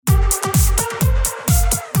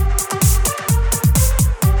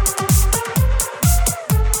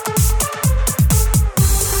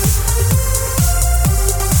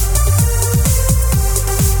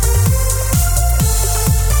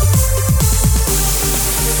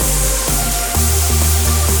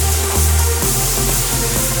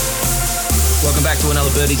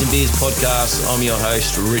Birdies and Beers podcast. I'm your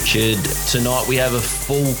host, Richard. Tonight we have a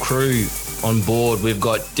full crew on board. We've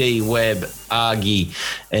got D Webb, Argy,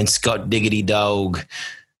 and Scott Diggity Dog.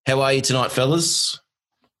 How are you tonight, fellas?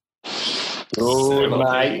 Good,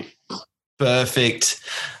 mate. Perfect.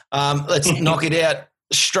 Let's knock it out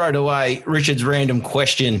straight away. Richard's random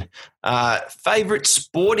question. Favourite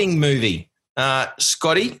sporting movie?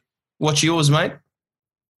 Scotty, what's yours, mate?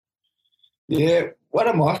 Yeah, one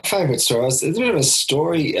of my favourite stories, there's a bit of a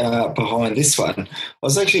story behind this one. I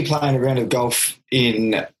was actually playing a round of golf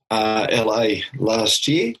in LA last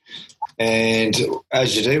year, and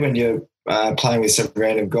as you do when you're playing with some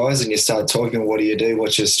random guys and you start talking, what do you do,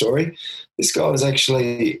 what's your story? This guy was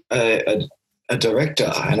actually a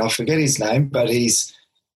director, and I forget his name, but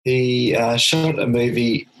he shot a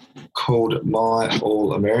movie called My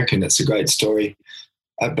All American. It's a great story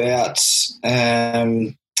about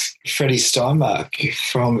Freddie Steinmark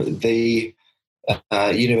from the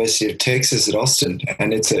University of Texas at Austin,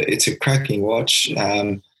 and it's a cracking watch.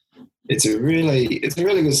 It's a really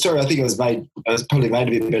good story. I think it was probably made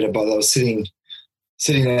a bit better by I was sitting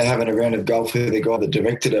there having a round of golf with the guy that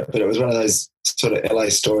directed it, but it was one of those sort of LA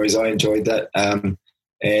stories. I enjoyed that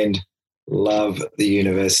and love the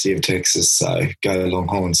University of Texas, so go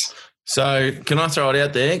Longhorns. So can I throw it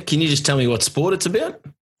out there? Can you just tell me what sport it's about?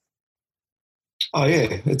 Oh,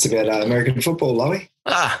 yeah, it's about American football, Lowy.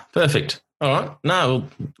 Ah, perfect. All right. No,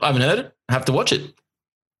 I haven't heard it. I have to watch it.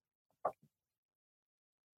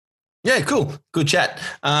 Yeah, cool. Good chat.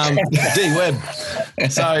 D Webb.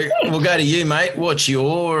 So we'll go to you, mate. What's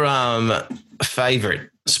your favourite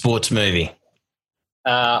sports movie?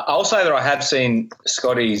 I'll say that I have seen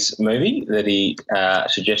Scotty's movie that he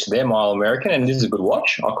suggested there, My All American, and this is a good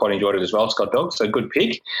watch. I quite enjoyed it as well, Scott Dog, so good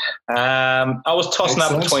pick. I was tossing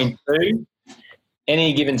up between two.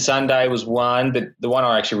 Any Given Sunday was one, but the one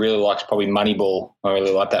I actually really like is probably Moneyball. I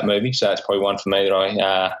really like that movie, so that's probably one for me that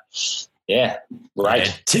I great. Yeah,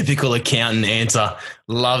 typical accountant answer.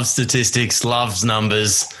 Loves statistics, loves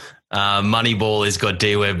numbers. Moneyball has got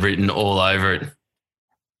D-Web written all over it.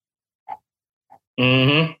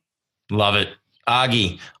 Mm-hmm. Love it.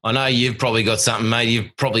 Argy, I know you've probably got something, mate.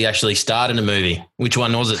 You've probably actually starred in a movie. Which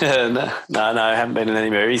one was it? No, I haven't been in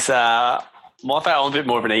any movies. My favourite, I'm a bit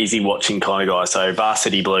more of an easy watching kind of guy, so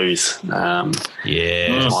Varsity Blues. Is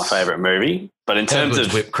my favourite movie. But in terms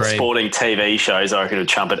of sporting TV shows, I reckon it would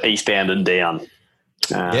trump it Eastbound and Down.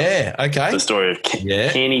 Okay. The story of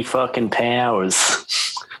Kenny fucking Powers.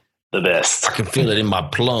 The best. I can feel it in my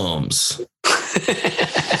plums.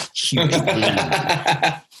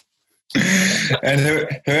 And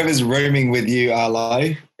whoever's rooming with you,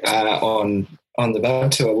 Arlo, on the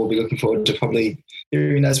boat tour, we'll be looking forward to probably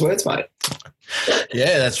hearing those words, mate.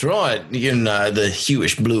 Yeah, that's right. You know, the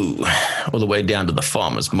Hewish Blue all the way down to the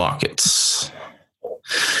farmers markets.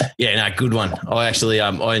 Yeah, no, good one. I actually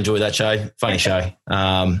I enjoy that show. Funny show.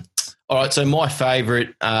 All right, so my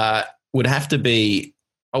favourite would have to be,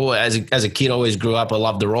 as a kid, I always grew up, I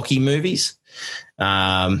loved the Rocky movies.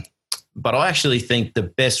 But I actually think the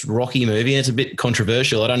best Rocky movie, and it's a bit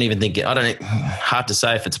controversial, hard to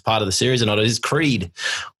say if it's a part of the series or not, it is Creed.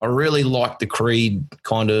 I really like the Creed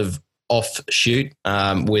kind of offshoot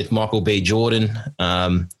with Michael B. Jordan.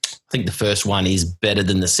 I think the first one is better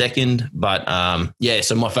than the second, but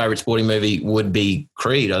so my favourite sporting movie would be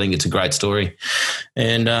Creed. I think it's a great story.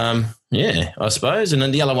 And I suppose. And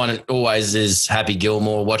then the other one always is Happy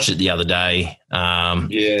Gilmore. Watched it the other day.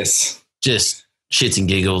 Yes. Just shits and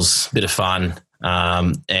giggles, bit of fun.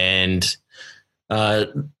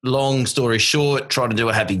 Long story short, tried to do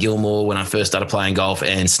a Happy Gilmore when I first started playing golf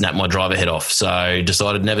and snapped my driver head off. So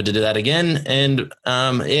decided never to do that again. And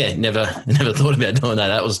never thought about doing that.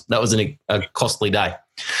 That was a costly day.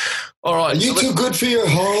 All right. Are you too good for your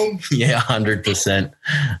home? Yeah, 100%.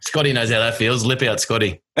 Scotty knows how that feels. Lip out,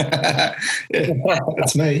 Scotty. Yeah,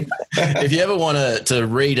 that's me. If you ever want to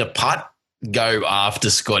read a putt, go after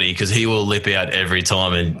Scotty because he will lip out every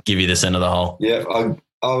time and give you the centre of the hole. Yeah,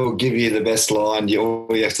 I'll give you the best line. All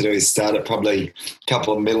you have to do is start it probably a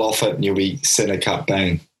couple of mil off it and you'll be centre cut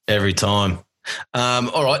bang. Every time.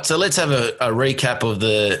 All right, so let's have a recap of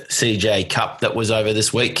the CJ Cup that was over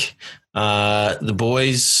this week. The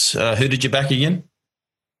boys, who did you back again?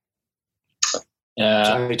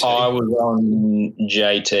 I was on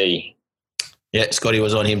JT. Yeah, Scotty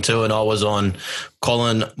was on him too, and I was on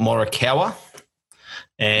Colin Morikawa.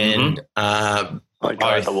 And I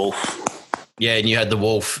got the Wolf. Yeah, and you had the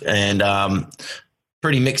Wolf, and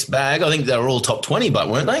pretty mixed bag. I think they were all top 20, but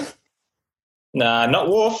weren't they? Nah, not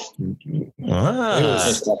Wolf. He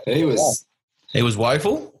was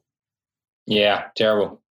woeful. Yeah,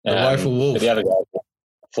 terrible. The woeful Wolf. The other guy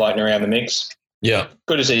floating around the mix. Yeah.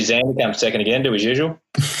 Good to see Xander come second again, do as usual.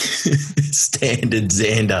 Standard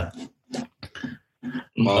Xander.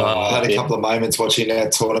 I had a couple of moments watching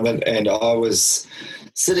that tournament, and I was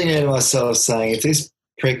sitting there to myself saying, if this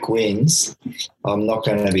prick wins, I'm not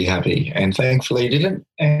going to be happy. And thankfully he didn't,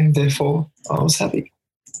 and therefore I was happy.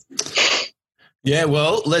 Yeah,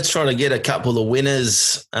 well, let's try to get a couple of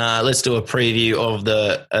winners. Let's do a preview of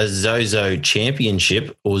the Zozo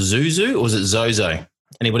Championship, or Zuzu, or is it Zozo?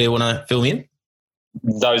 Anybody want to fill me in?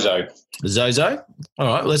 Zozo? All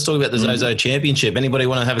right, let's talk about the Zozo Championship. Anybody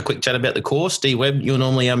want to have a quick chat about the course? D Webb, you're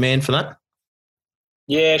normally our man for that.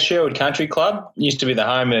 Yeah, Sherwood Country Club used to be the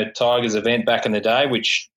home of Tiger's event back in the day,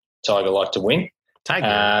 which Tiger liked to win.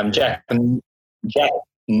 Jack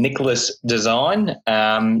Nicklaus design.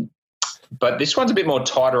 But this one's a bit more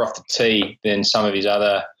tighter off the tee than some of his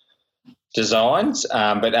other designs.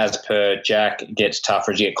 But as per Jack, it gets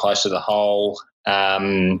tougher as you get close to the hole.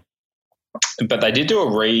 But they did do a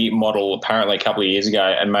remodel apparently a couple of years ago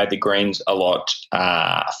and made the greens a lot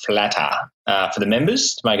flatter for the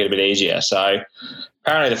members to make it a bit easier. So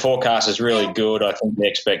apparently the forecast is really good. I think the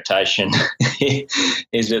expectation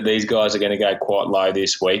is that these guys are going to go quite low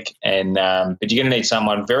this week. And but you're going to need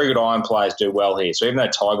someone. Very good iron players do well here. So even though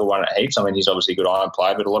Tiger won at heaps, I mean, he's obviously a good iron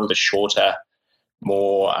player, but a lot of the shorter,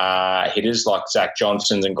 more hitters like Zach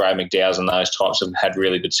Johnson's and Gray McDowell's and those types have had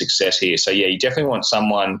really good success here. So, yeah, you definitely want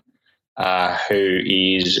someone who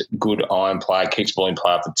is good iron player, keeps ball in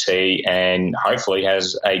play off the tee, and hopefully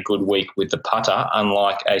has a good week with the putter,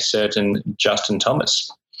 unlike a certain Justin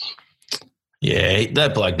Thomas. Yeah,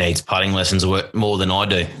 that bloke needs putting lessons more than I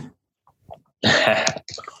do.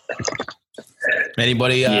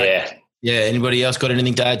 Anybody? Anybody else got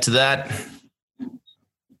anything to add to that?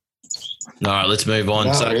 All right, let's move on.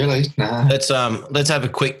 Not really. Nah. Let's have a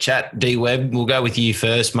quick chat, D Webb. We'll go with you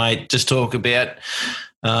first, mate. Just talk about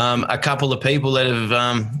a couple of people that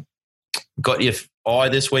have got your eye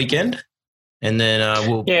this weekend, and then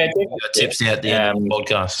we'll get tips out the end of the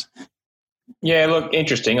podcast. Yeah, look,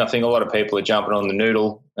 interesting. I think a lot of people are jumping on the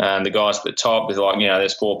noodle. The guys at the top with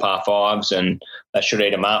there's 4 par 5s and they should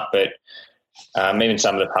eat them up, but even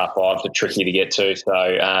some of the par 5s are tricky to get to.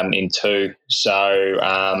 So in 2, so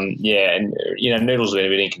and Noodle's been a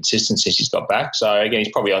bit inconsistent since he's got back. So again,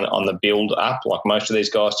 he's probably on the build up like most of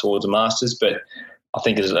these guys towards the Masters, but I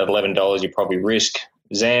think at $11 you probably risk.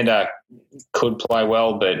 Xander could play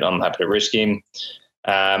well, but I'm happy to risk him.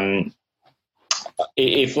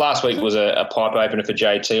 If last week was a pipe opener for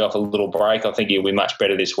JT off a little break, I think he'll be much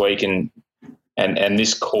better this week. And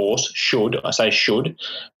this course should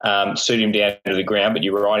suit him down to the ground. But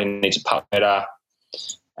you're right, he needs to putt better.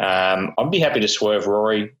 I'd be happy to swerve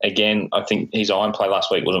Rory again. I think his iron play last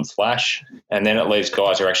week wasn't flash, and then it leaves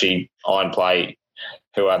guys who are actually iron play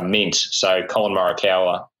who are mint. So Colin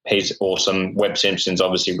Morikawa, he's awesome. Webb Simpson's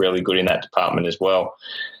obviously really good in that department as well.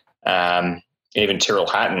 Even Tyrrell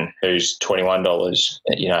Hatton, who's $21,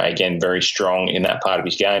 again, very strong in that part of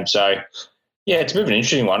his game. So, yeah, it's a bit of an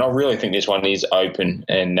interesting one. I really think this one is open,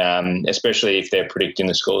 and especially if they're predicting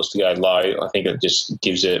the scores to go low, I think it just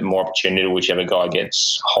gives it more opportunity to whichever guy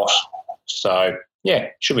gets hot. So, yeah,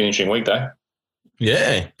 should be an interesting week, though.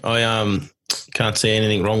 Yeah, I can't see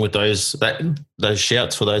anything wrong with those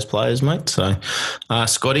shouts for those players, mate. So,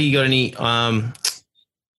 Scotty, you got any eye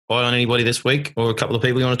on anybody this week, or a couple of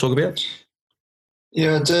people you want to talk about?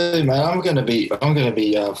 Yeah, I do, mate. I'm going to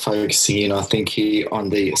be focusing in, I think, here on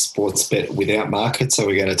the sports bet without market. So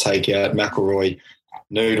we're going to take out McIlroy,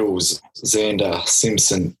 Noodles, Xander,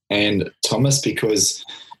 Simpson, and Thomas, because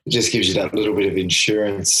it just gives you that little bit of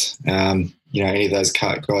insurance. Any of those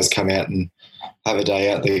guys come out and have a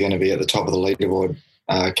day out, they're going to be at the top of the leaderboard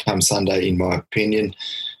come Sunday, in my opinion.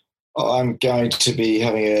 I'm going to be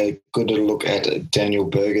having a good little look at Daniel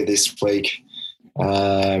Berger this week.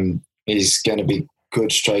 He's going to be good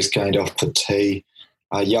strokes gained off the tee.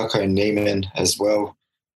 Jaco Niemann as well.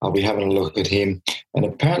 I'll be having a look at him. And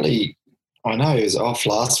apparently, I know he was off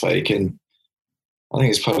last week, and I think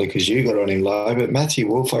it's probably because you got on him low, but Matthew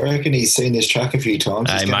Wolff, I reckon he's seen this track a few times.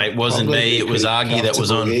 Hey, mate, wasn't me. It was Argy that was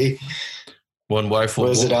on. Here. One woeful.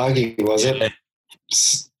 Was it Argy, was it?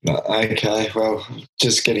 Okay, well,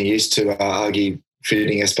 just getting used to Argy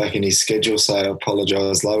fitting us back in his schedule, so I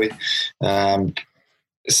apologise, Lowy.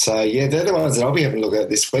 So, yeah, they're the ones that I'll be having a look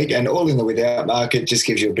at this week, and all in the without market just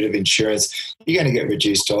gives you a bit of insurance. You're going to get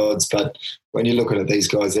reduced odds, but when you're looking at these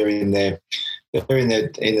guys, they're in the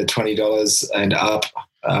 $20 and up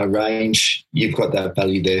range. You've got that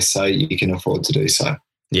value there, so you can afford to do so.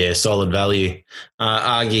 Yeah, solid value.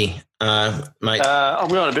 Argy, mate. I'm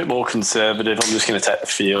going a bit more conservative. I'm just going to take the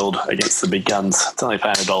field against the big guns. It's only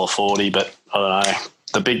paying $1.40, but I don't know.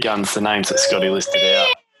 the big guns, the names that Scotty listed out,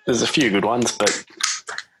 there's a few good ones, but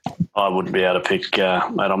I wouldn't be able to pick,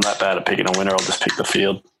 mate, I'm that bad at picking a winner. I'll just pick the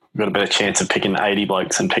field. I've got a better chance of picking 80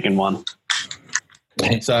 blokes than picking one.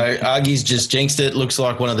 So Argie's just jinxed it. Looks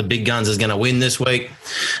like one of the big guns is going to win this week.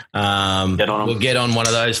 We'll get on one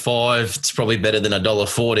of those 5. It's probably better than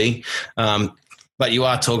 $1.40. But you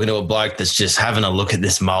are talking to a bloke that's just having a look at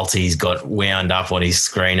this multi he's got wound up on his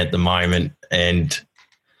screen at the moment and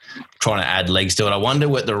trying to add legs to it. I wonder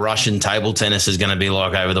what the Russian table tennis is going to be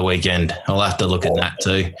like over the weekend. I'll have to look at that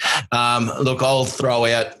too. Look, I'll throw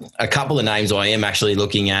out a couple of names I am actually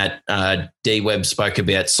looking at. D-Web spoke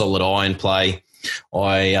about solid iron play.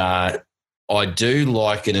 I do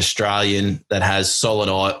like an Australian that has solid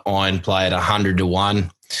iron play at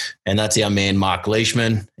 100-1, and that's our man Mark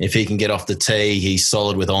Leishman. If he can get off the tee, he's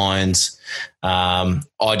solid with irons.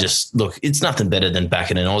 It's nothing better than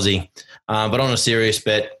backing an Aussie. But on a serious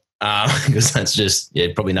bet, because that's just,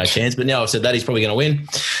 probably no chance. But now I've said that, he's probably going to win.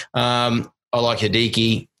 I like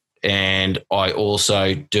Hideki, and I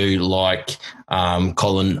also do like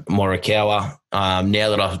Colin Morikawa. Now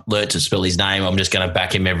that I've learnt to spell his name, I'm just going to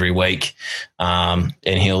back him every week, and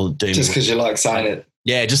he'll do. Just because you like saying it.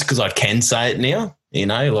 Yeah, just because I can say it now.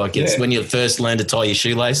 It's when you first learn to tie your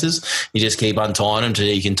shoelaces, you just keep untying them until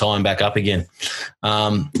you can tie them back up again.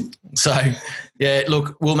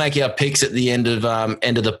 Look, we'll make our picks at the end of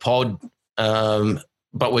the pod,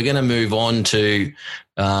 but we're going to move on to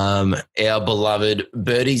our beloved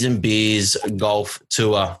Birdies and Beers Golf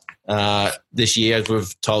Tour this year. As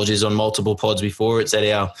we've told you on multiple pods before, it's at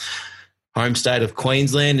our home state of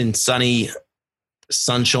Queensland in sunny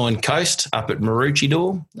Sunshine Coast up at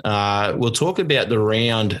Maroochydore. We'll talk about the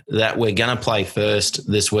round that we're going to play first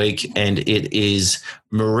this week, and it is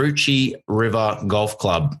Maroochy River Golf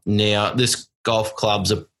Club. Now, this golf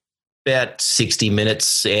club's about 60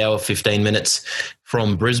 minutes, 15 minutes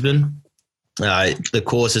from Brisbane. The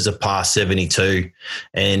course is a par 72,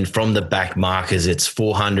 and from the back markers, it's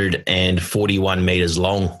 441 metres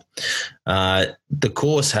long. The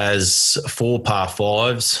course has 4 par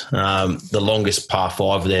 5s. The longest par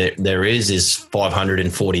 5 there is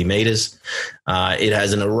 540 metres. It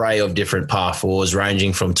has an array of different par 4s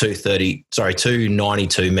ranging from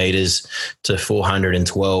 292 metres to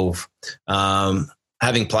 412.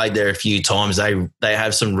 Having played there a few times, they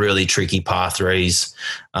have some really tricky par 3s.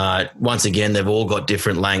 Once again, they've all got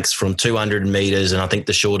different lengths from 200 metres, and I think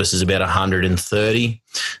the shortest is about 130.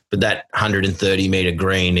 But that 130-metre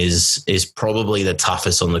green is probably the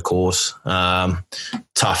toughest on the course.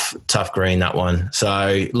 Tough green, that one.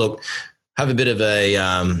 So, look, have a bit of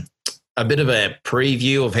a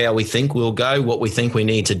preview of how we think we'll go, what we think we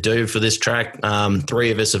need to do for this track. 3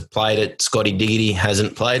 of us have played it. Scotty Diggity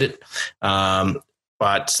hasn't played it.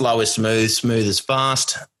 But slow is smooth, smooth is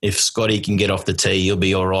fast. If Scotty can get off the tee, he'll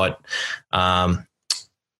be all right. Now,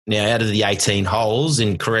 out of the 18 holes,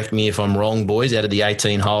 and correct me if I'm wrong, boys, out of the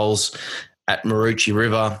 18 holes at Maroochy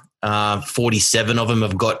River, 47 of them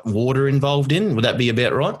have got water involved in. Would that be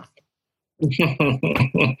about right?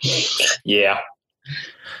 Yeah.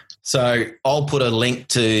 So I'll put a link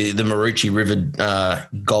to the Maroochy River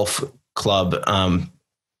Golf Club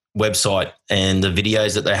website and the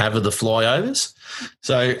videos that they have of the flyovers.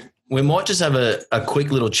 So we might just have a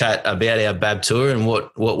quick little chat about our BAB tour and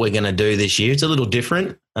what we're going to do this year. It's a little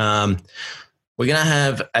different. We're going to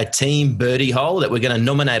have a team birdie hole that we're going to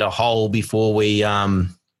nominate a hole before we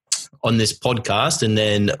on this podcast, and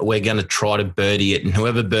then we're going to try to birdie it. And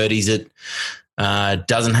whoever birdies it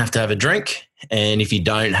doesn't have to have a drink. And if you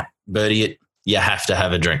don't birdie it, you have to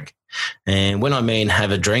have a drink. And when I mean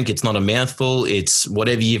have a drink, it's not a mouthful. It's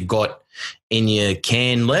whatever you've got in your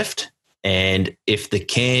can left. And if the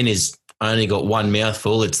can is only got one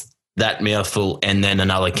mouthful, it's that mouthful and then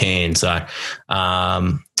another can. So,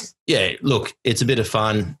 look, it's a bit of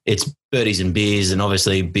fun. It's birdies and beers, and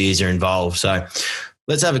obviously beers are involved. So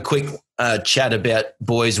let's have a quick chat about,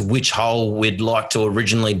 boys, which hole we'd like to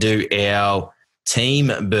originally do our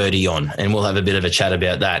team birdie on, and we'll have a bit of a chat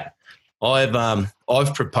about that.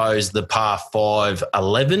 I've proposed the par 5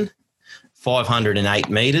 11, 508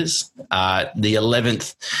 metres. The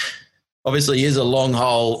 11th obviously is a long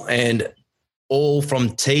hole, and all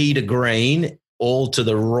from tee to green, all to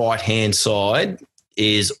the right-hand side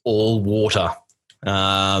is all water.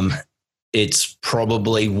 It's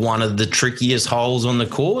probably one of the trickiest holes on the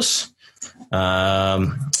course.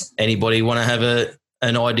 Anybody want to have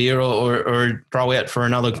an idea or throw out for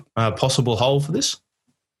another possible hole for this?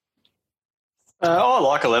 I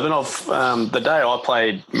like 11. The day I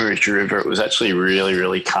played Mauritius River, it was actually really,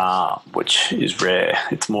 really calm, which is rare.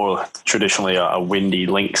 It's more traditionally a windy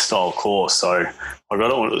link-style course, so I got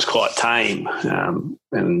it when it was quite tame.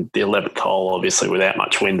 And the 11th hole, obviously, without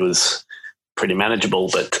much wind was pretty manageable.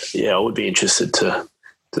 But, yeah, I would be interested to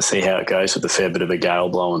see how it goes with a fair bit of a gale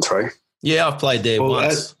blowing through. Yeah, I've played there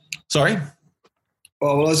once. Sorry?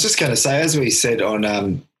 Well, I was just going to say, as we said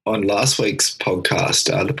on last week's podcast,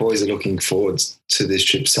 the boys are looking forward to this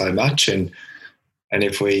trip so much. And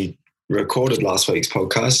if we recorded last week's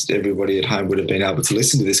podcast, everybody at home would have been able to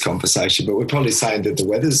listen to this conversation. But we're probably saying that the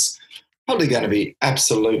weather's probably going to be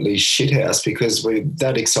absolutely shithouse because we're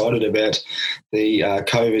that excited about the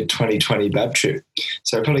COVID 2020 BAB trip.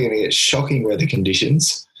 So we're probably going to get shocking weather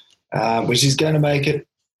conditions, which is going to make it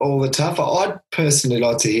all the tougher. I'd personally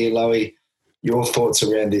like to hear, Loey, your thoughts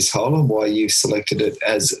around this hole and why you've selected it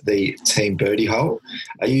as the team birdie hole.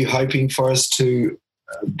 Are you hoping for us to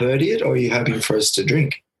birdie it, or are you hoping for us to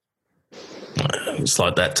drink? It's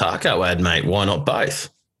like that taco ad, mate. Why not both?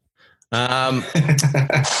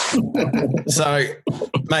 So,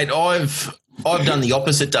 mate, I've done the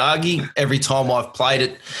opposite to Argy. Every time I've played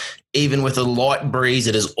it, even with a light breeze,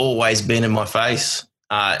 it has always been in my face.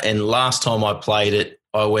 And last time I played it,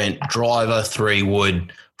 I went driver,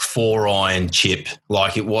 3-wood, 4-iron chip.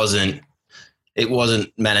 Like it wasn't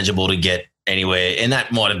manageable to get anywhere, and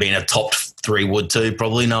that might have been a top 3-wood too,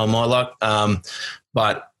 probably, knowing my luck.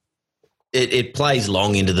 But it plays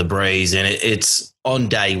long into the breeze, and it's on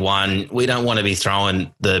day one. We don't want to be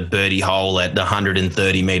throwing the birdie hole at the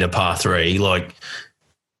 130-metre par 3, like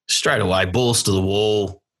straight away, balls to the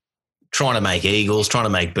wall, trying to make eagles, trying to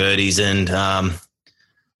make birdies, and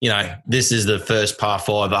this is the first par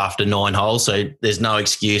 5 after 9 holes, so there's no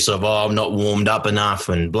excuse of, I'm not warmed up enough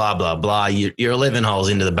and blah, blah, blah. You're 11 holes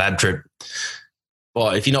into the bad trip.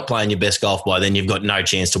 Well, if you're not playing your best golf by then, you've got no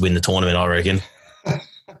chance to win the tournament, I reckon.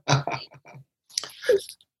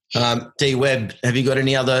 D-Webb, have you got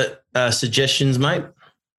any other suggestions, mate?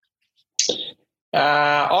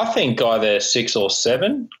 I think either 6 or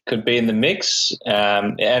 7 could be in the mix,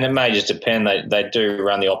 and it may just depend. They do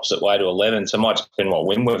run the opposite way to 11, so it might depend what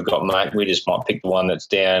wind we've got, mate. We just might pick the one that's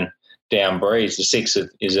down breeze. The 6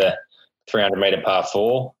 is a 300-metre par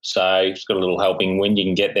 4, so it's got a little helping wind. You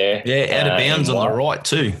can get there. Yeah, out of bounds on the right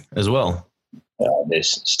too, as well.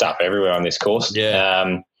 There's stuff everywhere on this course.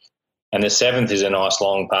 Yeah. And the 7th is a nice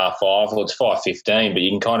long par 5. Well, it's 5.15, but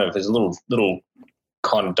you can there's a little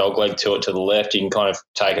kind of dogleg to it to the left. You can kind of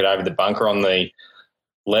take it over the bunker on the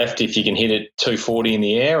left if you can hit it 240 in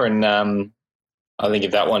the air. And I think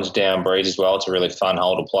if that one's down breeze as well, it's a really fun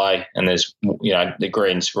hole to play. And there's, the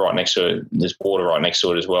green's right next to it. There's water right next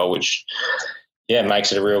to it as well, which,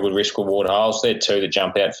 makes it a real good risk-reward hole. So they're 2 that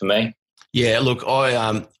jump out for me. Yeah, look,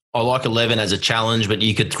 I like 11 as a challenge, but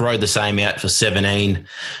you could throw the same out for 17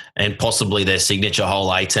 and possibly their signature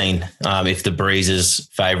hole 18 if the breeze is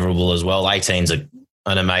favourable as well. 18's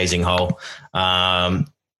an amazing hole.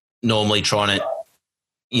 Normally trying to,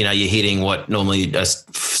 you're hitting normally a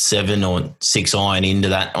 7 or 6 iron into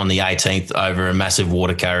that on the 18th over a massive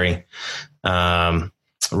water carry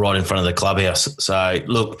right in front of the clubhouse. So,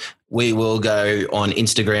 look, we will go on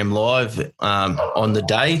Instagram Live on the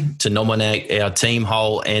day to nominate our team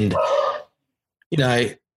hole and,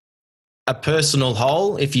 a personal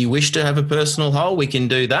hole. If you wish to have a personal hole, we can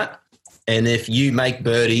do that. And if you make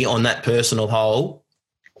birdie on that personal hole,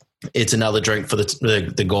 it's another drink for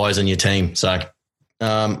the guys on your team. So,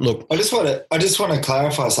 look, I just want to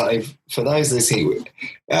clarify something for those listening.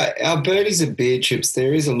 Our birdies and beer trips,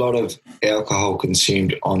 there is a lot of alcohol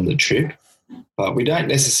consumed on the trip, but we don't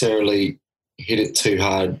necessarily hit it too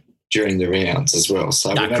hard during the rounds as well. So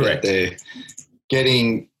we're not out there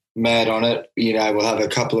getting mad on it. We'll have a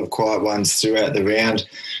couple of quiet ones throughout the round.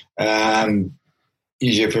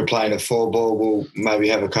 Usually if we're playing a 4-ball, we'll maybe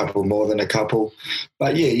have a couple more than a couple.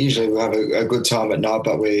 But, usually we'll have a good time at night,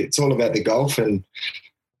 but it's all about the golf and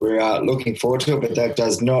we're looking forward to it, but that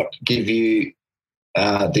does not give you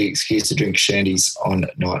the excuse to drink shandies on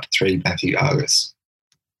night 3, Matthew Argus.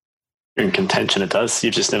 In contention, it does.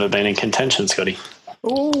 You've just never been in contention, Scotty.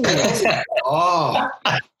 Ooh.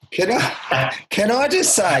 Can I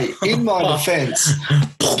just say, in my defence,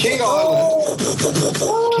 King Island.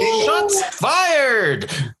 Shots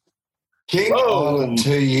fired. King Island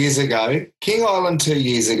 2 years ago,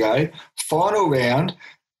 final round,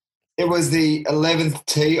 it was the 11th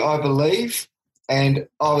tee, I believe, and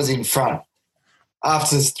I was in front.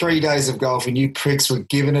 After 3 days of golf, and you pricks were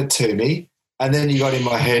giving it to me, and then you got in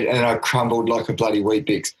my head and I crumbled like a bloody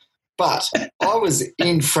Weet-Bix. But I was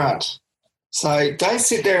in front So don't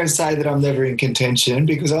sit there and say that I'm never in contention,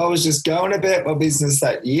 because I was just going about my business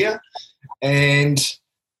that year. And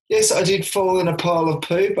yes, I did fall in a pile of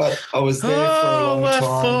poo, but I was there for a long time.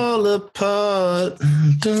 Fall apart.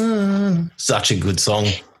 Such a good song,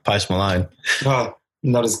 Post Malone. Oh,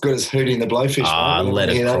 not as good as Hootie and the Blowfish. Let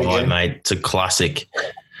it cry, mate. It's a classic.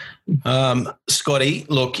 Scotty,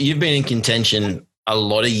 look, you've been in contention a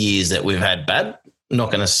lot of years that we've had bad. I'm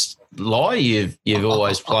not going to lie, you've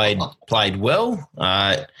always played well.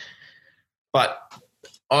 But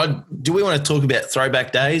do we want to talk about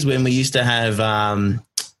throwback days when we used to have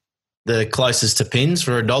the closest to pins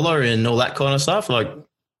for $1 and all that kind of stuff? Like,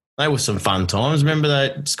 they were some fun times. Remember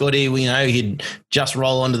that, Scotty? He'd just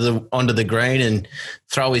roll onto the green and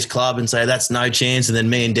throw his club and say, "That's no chance." And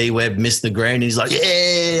then me and D-Web missed the green. And he's like,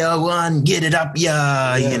 "Yeah, I won. Get it up,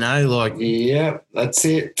 yeah." Yeah, that's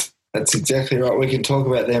it. That's exactly right. We can talk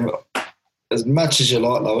about them as much as you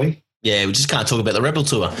like, Louie. Yeah, we just can't talk about the Rebel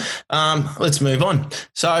Tour. Let's move on.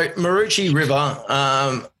 So Maroochy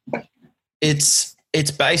River, it's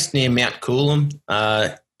based near Mount Coolum,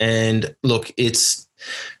 and look, it's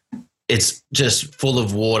just full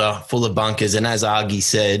of water, full of bunkers, and as Argy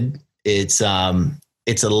said, it's a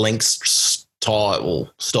links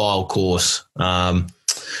style course.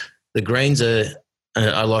 The greens are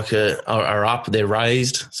up, they're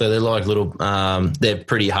raised, so they're like little. They're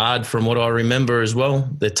pretty hard from what I remember as well.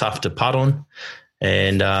 They're tough to putt on,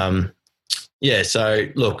 and So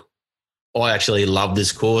look, I actually love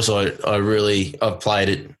this course. I've played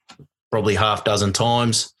it probably half dozen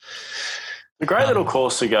times. A great little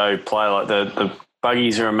course to go play. Like the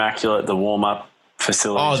buggies are immaculate. The warm up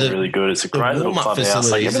facilities are really good. It's a great little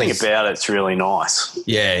clubhouse. Like everything about it's really nice.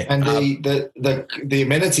 Yeah, and the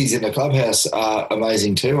amenities in the clubhouse are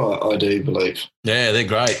amazing too. I do believe. Yeah, they're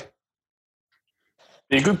great.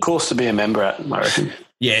 Be a good course to be a member at, I reckon.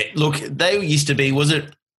 Yeah, look, they used to be. Was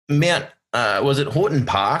it Horton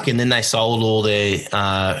Park, and then they sold all their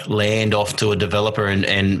land off to a developer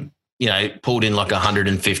and pulled in like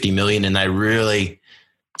 $150 million, and they really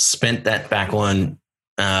spent that back on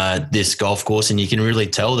this golf course. And you can really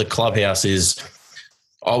tell the clubhouse is,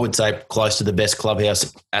 I would say, close to the best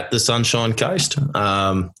clubhouse at the Sunshine Coast.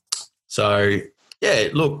 Look,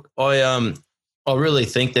 I really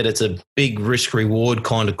think that it's a big risk reward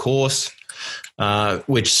kind of course,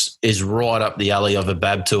 which is right up the alley of a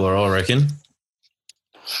BAB tour, I reckon.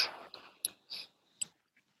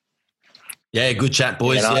 Yeah, good chat,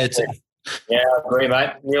 boys. I agree, mate.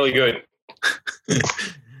 Really good.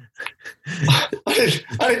 I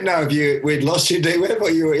didn't know if we'd lost you, D-Web,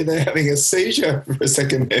 or you were either having a seizure for a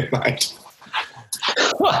second there, mate.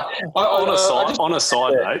 On a side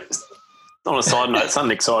note,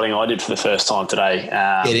 something exciting I did for the first time today.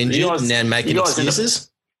 Get injured and then making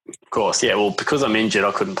excuses? Of course, yeah. Well, because I'm injured,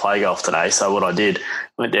 I couldn't play golf today. So what I did,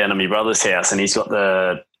 went down to my brother's house, and he's got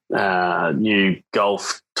the new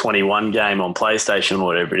Golf 21 game on PlayStation or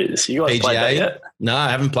whatever it is. You guys PGA? Played that yet? No, I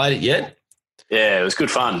haven't played it yet. Yeah, it was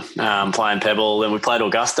good fun playing Pebble. Then we played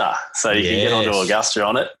Augusta, so you can get onto Augusta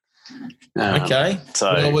on it. Okay.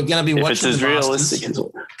 So we're going to be watching. If it's as realistic as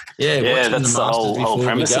that's the whole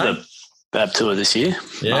premise of the BAB tour this year.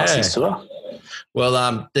 Yeah. Masters tour.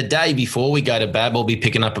 Well, the day before we go to BAB, I'll be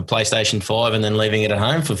picking up a PlayStation 5 and then leaving it at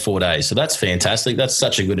home for 4 days. So that's fantastic. That's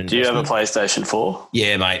such a good investment. Do you have a PlayStation 4?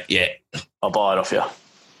 Yeah, mate. Yeah. I'll buy it off you.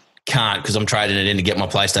 Can't, because I'm trading it in to get my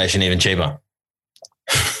PlayStation even cheaper.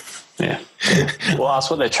 Yeah. Well, ask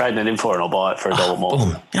what they're trading it in for and I'll buy it for $1 more.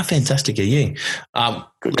 Boom. How fantastic are you?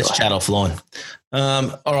 Let's chat offline.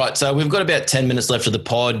 All right, so we've got about 10 minutes left of the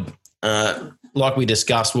pod. Like we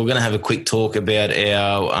discussed, we're going to have a quick talk about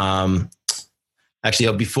our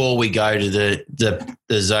actually, before we go to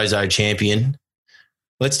the Zozo Champion,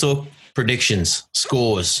 let's talk predictions,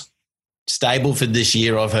 scores. Stableford this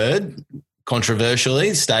year, I've heard,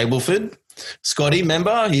 controversially, Stableford. Scotty,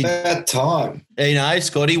 remember? That time.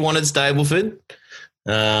 Scotty wanted Stableford.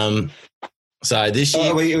 So this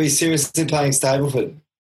year... Are we seriously playing Stableford?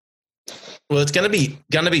 Well, it's going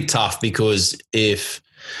to be tough because if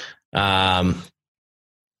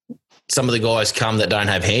some of the guys come that don't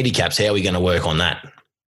have handicaps, how are we going to work on that?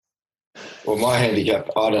 Well, my handicap,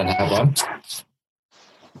 I don't have one.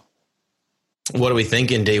 What are we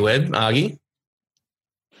thinking, D-Web, Argy?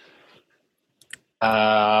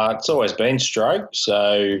 It's always been stroke,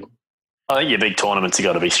 so... I think your big tournaments have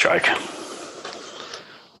got to be stroke.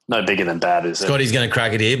 No bigger than BAB, is it? Scotty's going to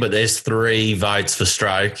crack it here, but there's 3 votes for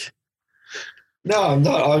stroke. No, I'm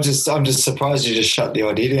not. I'm just surprised you just shut the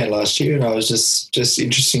idea down last year, and I was just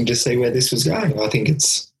interesting to see where this was going. I think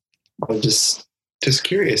I'm just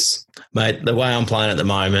curious. Mate, the way I'm playing at the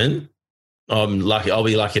moment, I'm lucky. I'll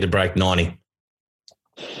be lucky to break 90.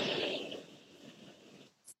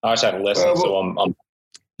 I just haven't listened, so I'm.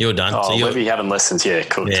 You're done. Oh, so Webby haven't listened. Yeah,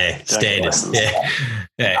 cool. Yeah, standard.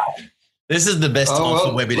 Yeah. This is the best time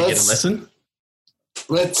for Webby to get a lesson.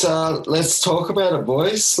 Let's talk about it,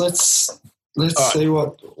 boys. Let's see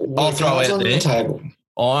what I'll throw out on there. The table.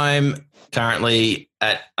 I'm currently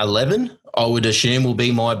at 11. I would assume will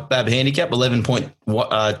be my BAB handicap,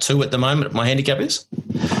 11.2 at the moment. My handicap is.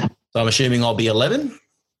 So I'm assuming I'll be 11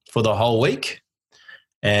 for the whole week.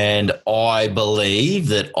 And I believe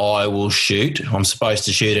that I will shoot. I'm supposed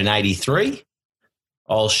to shoot an 83.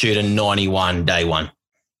 I'll shoot a 91 day one.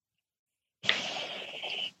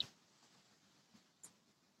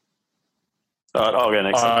 All right, I'll go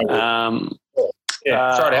next. Sorry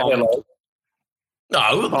to have you. No,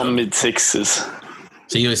 I'm mid sixes.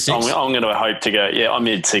 So you're 6? I'm going to hope to go. Yeah, I'm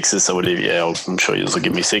mid sixes. So whatever. Yeah, I'm sure you'll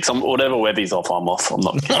give me 6. Whatever Webby's off, I'm off. I'm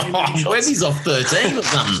not. Webby's off 13 or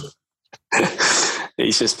something.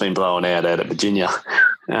 He's just been blown out at Virginia.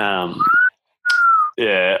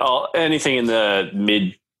 Anything in the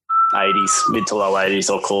mid 80s, mid to low 80s,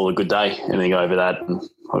 I'll call a good day. Anything over that, and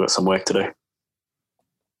I've got some work to do.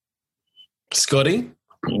 Scotty,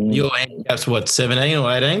 your handicap's what, 17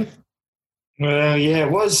 or 18? Well, yeah,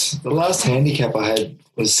 it was. The last handicap I had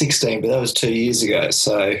was 16, but that was 2 years ago.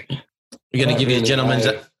 So you're going to give you a gentleman's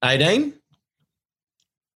 18?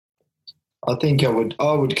 I think I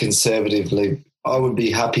would conservatively, I would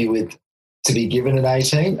be happy with to be given an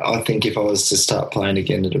 18. I think if I was to start playing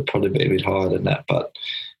again, it would probably be a bit higher than that. But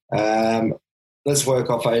let's work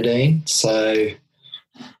off 18. So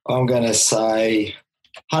I'm going to say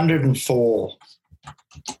 104.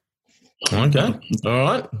 Okay. All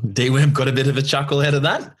right. D-Web got a bit of a chuckle out of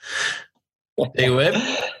that. D-Web?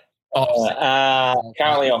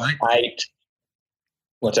 Currently off 8.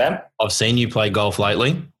 What's that? I've seen you play golf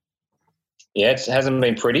lately. Yeah, it hasn't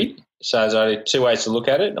been pretty. So there's only 2 ways to look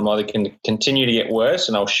at it. I'm either going to continue to get worse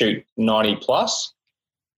and I'll shoot 90 plus,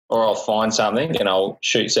 or I'll find something and I'll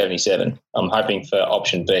shoot 77. I'm hoping for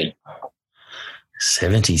option B.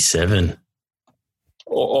 77.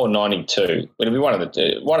 Or 92. It'll be one of the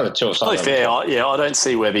two. One of the two or something. Fair. I don't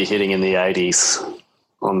see Webby hitting in the 80s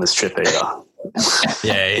on this trip either.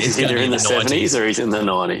 Yeah, he's either in the 70s or he's in the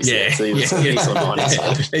 90s. Yeah, it's either 70s or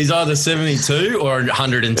 90s. He's either 72 or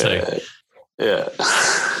 102. Yeah.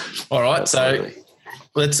 All right, absolutely. So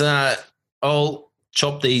let's. I'll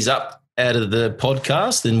chop these up out of the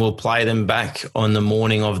podcast, and we'll play them back on the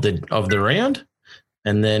morning of the round,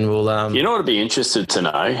 and then we'll. You know what I'd be interested to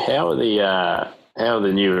know? How are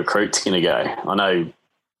the new recruits going to go? I know.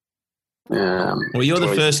 Well, you're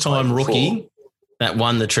the first time rookie that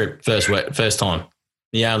won the trip first time,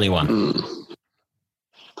 the only one.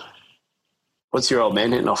 What's your old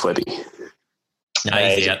man hitting off, Webby? No,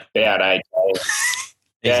 he's out. About 8.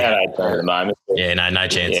 He's out 8 at the moment. Yeah, no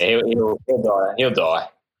chance. Yeah, he'll die. He'll die.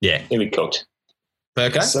 Yeah, he'll be cooked.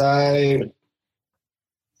 Perko. So.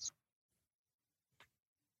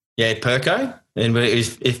 Yeah, Perko. And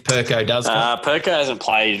if Perko does Perko hasn't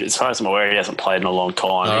played, as far as I'm aware, he hasn't played in a long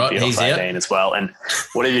time. All right, he's 18 as well. And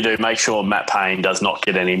whatever you do, make sure Matt Payne does not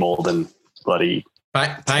get any more than bloody...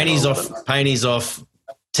 Payne's off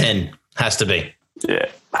 10. Has to be. Yeah,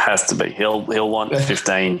 has to be. He'll want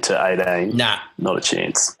 15 to 18. Nah. Not a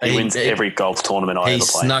chance. He wins every golf tournament I ever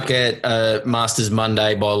played. He snuck at Masters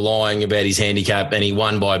Monday by lying about his handicap, and he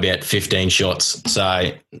won by about 15 shots.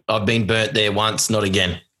 So I've been burnt there once, not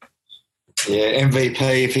again. Yeah,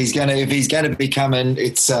 MVP. If he's gonna be coming,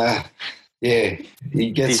 it's he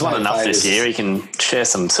gets. He's won enough favors this year. He can share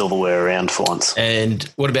some silverware around for once. And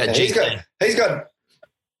what about GT? He's got.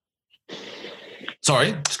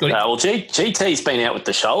 Sorry, Scotty. Well, GT's been out with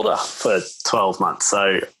the shoulder for 12 months,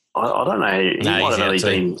 so I don't know. He might have only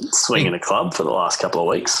been swinging a club for the last couple of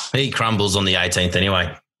weeks. He crumbles on the 18th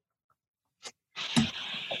anyway.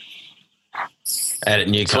 At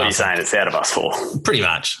Newcastle. So what are you saying? It's out of us four. Pretty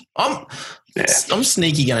much. I'm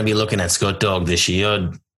sneaky going to be looking at Scott Dog this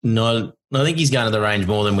year. I think he's going to the range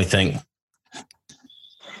more than we think.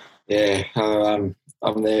 Yeah, I'm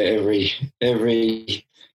there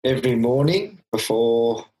every morning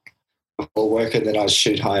before work, and then I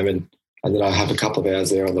shoot home, and then I have a couple of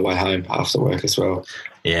hours there on the way home after work as well.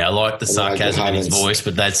 Yeah, I like the sarcasm in his voice,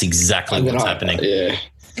 but that's exactly what's happening.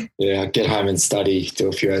 Yeah, I get home and do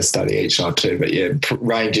a few hours study each night too. But yeah,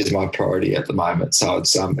 range is my priority at the moment. So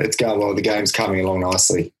it's going well. The game's coming along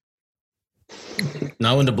nicely.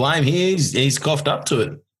 No one to blame here. He's coughed up to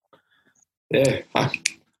it. Yeah.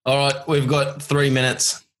 All right, we've got 3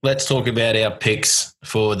 minutes. Let's talk about our picks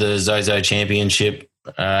for the Zozo Championship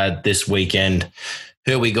this weekend.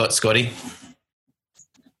 Who we got, Scotty?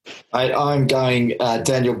 I'm going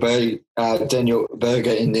Daniel Berger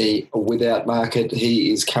in the without market.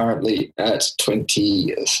 He is currently at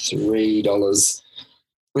 $23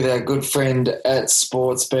 with our good friend at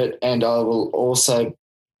Sportsbet, and I will also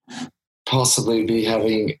possibly be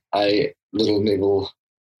having a little nibble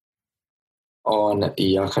on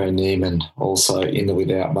Jaco Neiman, also in the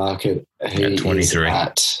without market. He at 23. Is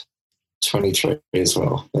at 23 as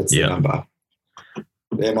well. That's the number.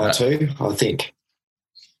 They're my two, I think.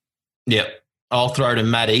 Yep. I'll throw to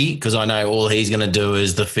Matty because I know all he's going to do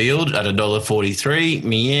is the field at $1.43.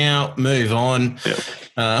 Meow. Move on. Yep.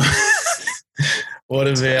 What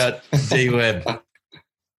about D-Web?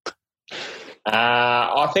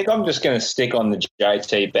 I think I'm just going to stick on the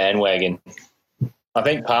JT bandwagon. I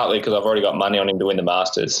think partly because I've already got money on him to win the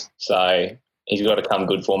Masters. So he's got to come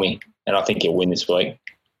good for me, and I think he'll win this week.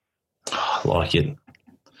 I like it.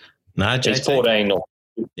 No, JT. He's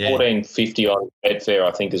 14.50 on Betfair,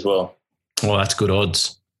 I think, as well. Well, that's good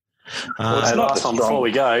odds. Last one before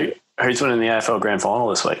we go, who's winning the AFL Grand Final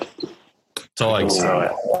this week? Tigers.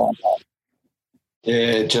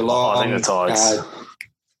 Yeah, Geelong. I think the Tigers.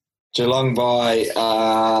 Geelong by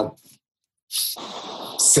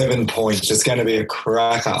 7 points. It's going to be a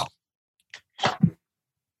cracker.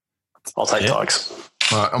 I'll take Tigers.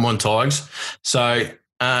 All right, I'm on Tigers. So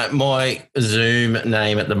my Zoom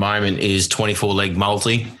name at the moment is 24-leg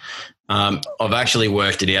multi. I've actually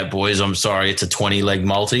worked it out, boys. I'm sorry, it's a 20-leg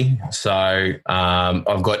multi. So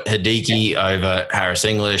I've got Hideki over Harris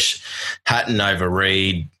English, Hatton over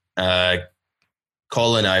Reed,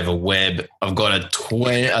 Colin over Webb. I've got a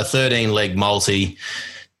 13-leg multi.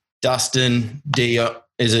 Dustin,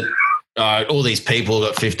 all these people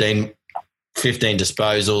got 15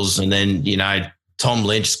 disposals, and then, Tom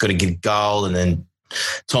Lynch's got to get a goal, and then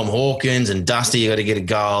Tom Hawkins and Dusty, you got to get a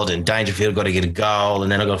goal, and Dangerfield got to get a goal,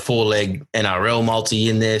 and then I've got a 4-leg NRL multi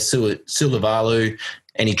in there. Silavalu,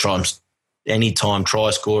 anytime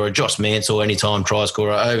try scorer. Josh Mansell, anytime try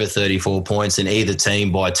scorer, over 34 points in either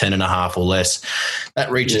team by 10.5 or less. That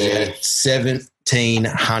reaches out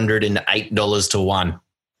 $1,708 to 1.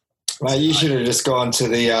 Mate, you should have just gone to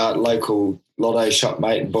the local lotto shop,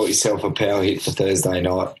 mate, and bought yourself a power hit for Thursday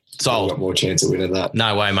night. Sold. Got more chance of winning that.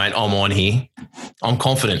 No way, mate. I'm on here. I'm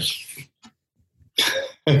confident.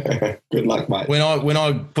 Good luck, mate. When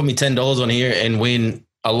I put me $10 on here and win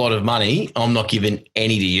a lot of money, I'm not giving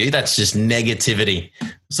any to you. That's just negativity.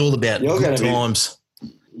 It's all about good times.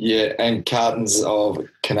 And cartons of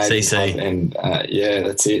Canadian CC. And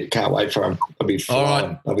that's it. Can't wait for them. I'll be flying. All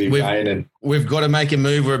right. I'll be raining. We've got to make a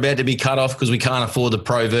move. We're about to be cut off because we can't afford the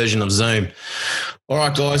pro version of Zoom. All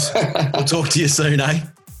right, guys. We'll talk to you soon, eh?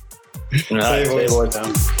 All right, see you boys.